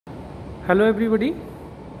Hello everybody,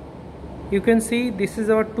 you can see this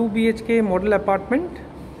is our 2 BHK model apartment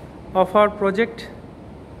of our project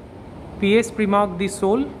PS Primark The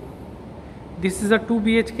Soul. This is a 2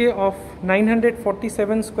 BHK of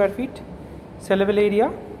 947 square feet sellable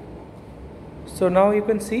area. So now you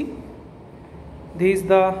can see this is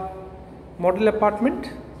the model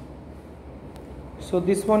apartment. So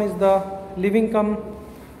this one is the living cum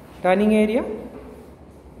dining area,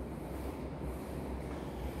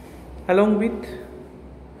 along with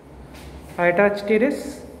attached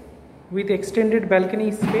terrace with extended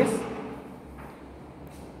balcony space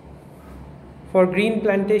for green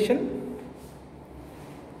plantation.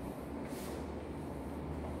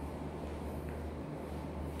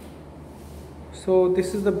 So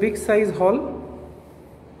this is the big size hall.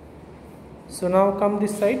 So now come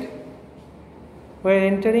this side. We are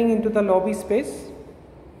entering into the lobby space.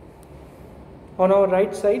 On our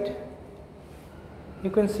right side, you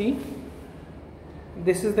can see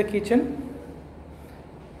this is the kitchen,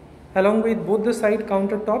 along with both the side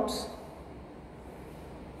countertops,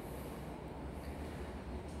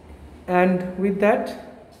 and with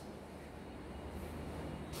that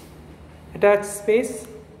attached space.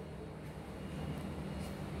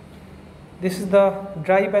 This is the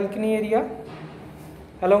dry balcony area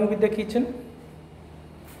along with the kitchen.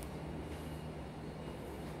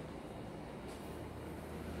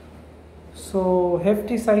 So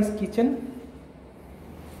hefty size kitchen.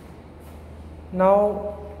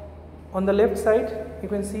 Now on the left side you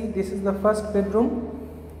can see this is the first bedroom,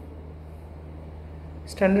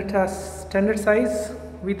 standard size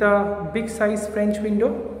with a big size French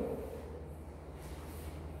window.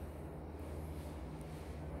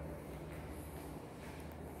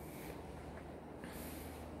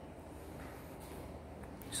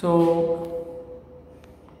 So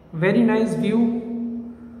very nice view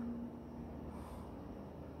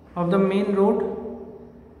of the main road,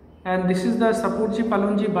 and this is the Sapurji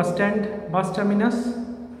Palonji bus stand, bus terminus.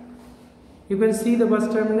 You can see the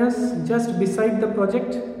bus terminus just beside the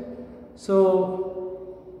project,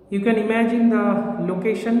 so you can imagine the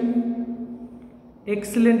location,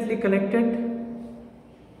 excellently connected.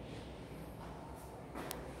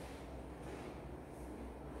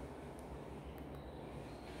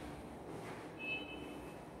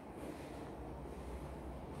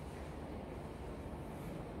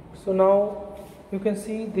 So now you can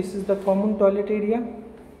see this is the common toilet area,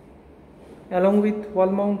 along with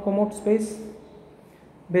wall mount commode space,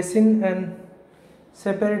 basin and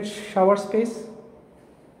separate shower space.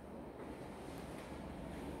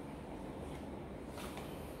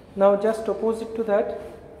 Now just opposite to that,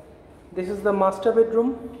 this is the master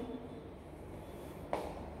bedroom,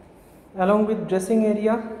 along with dressing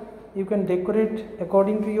area. You can decorate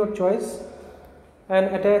according to your choice,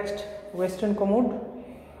 and attached western commode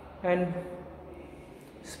and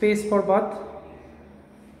space for bath,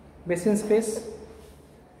 basin space.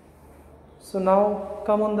 So now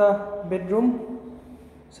come on the bedroom.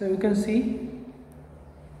 So you can see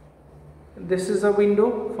this is a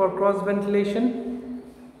window for cross ventilation,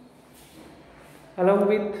 along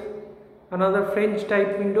with another French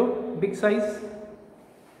type window, big size.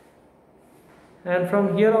 And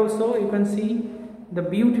from here also you can see the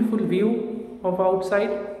beautiful view of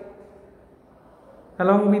outside,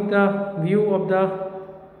 along with the view of the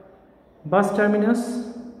bus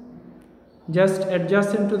terminus just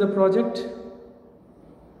adjacent to the project.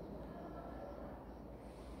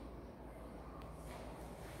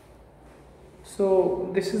 So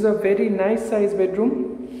this is a very nice size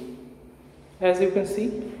bedroom, as you can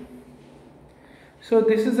see. So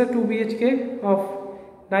this is a 2 BHK of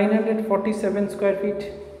 947 square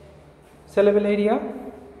feet sellable area.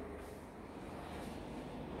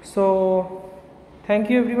 So thank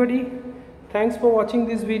you everybody. Thanks for watching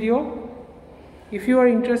this video. If you are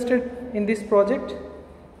interested in this project,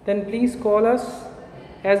 then please call us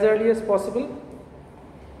as early as possible,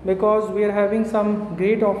 because we are having some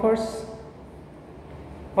great offers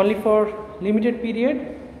only for limited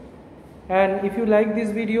period. And if you like this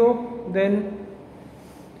video, then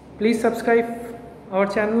please subscribe our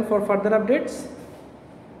channel for further updates.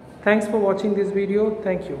 Thanks for watching this video.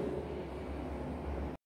 Thank you.